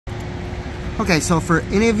Okay, so for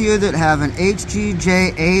any of you that have an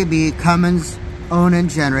hgjab Cummins Onan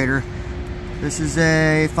generator, this is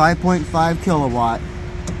a 5.5 kilowatt.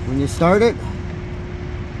 When you start it,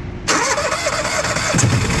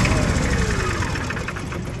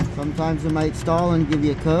 sometimes it might stall and give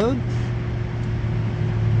you a code.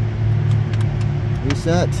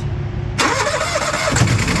 Reset.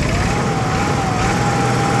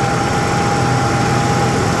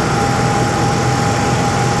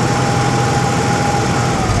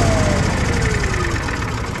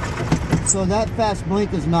 So that fast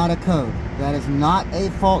blink is not a code. That is not a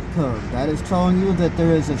fault code. That is telling you that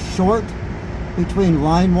there is a short between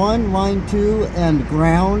line 1, line 2, and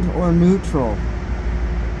ground or neutral.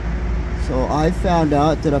 So I found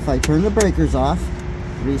out that if I turn the breakers off,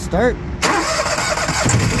 restart, the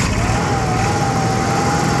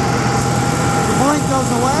blink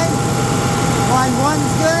goes away. Line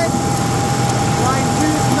 1's good. Line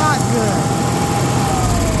 2's not good.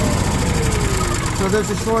 So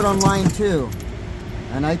there's a short on line 2,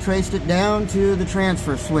 and I traced it down to the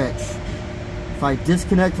transfer switch. If I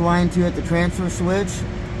disconnect line 2 at the transfer switch,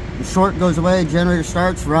 the short goes away, generator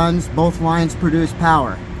starts, runs, both lines produce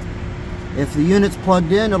power. If the unit's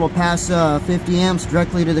plugged in, it'll pass 50 amps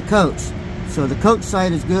directly to the coach. So the coach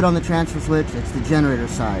side is good on the transfer switch, it's the generator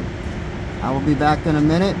side. I will be back in a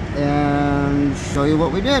minute and show you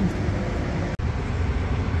what we did.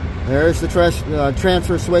 There's the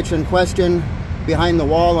transfer switch in question, behind the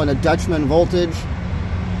wall on a Dutchman Voltage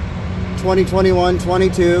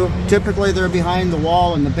 2021-22. Typically they're behind the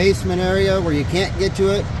wall in the basement area where you can't get to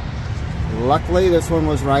it. Luckily this one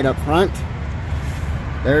was right up front.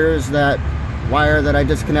 There's that wire that I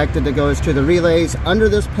disconnected that goes to the relays under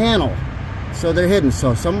this panel. So they're hidden.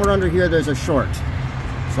 So somewhere under here there's a short.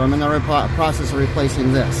 So I'm in the process of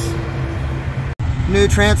replacing this. New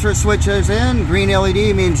transfer switch is in. Green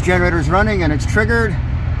LED means generator's running and it's triggered.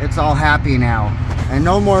 It's all happy now. And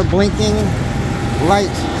no more blinking light.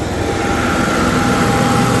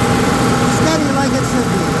 Steady like it should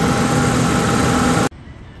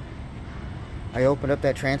be. I opened up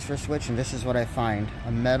that transfer switch and this is what I find.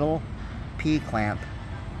 A metal P-clamp.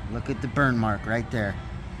 Look at the burn mark right there.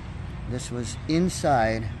 This was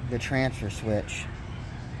inside the transfer switch,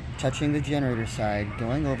 touching the generator side,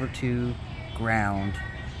 going over to ground.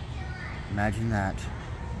 Imagine that.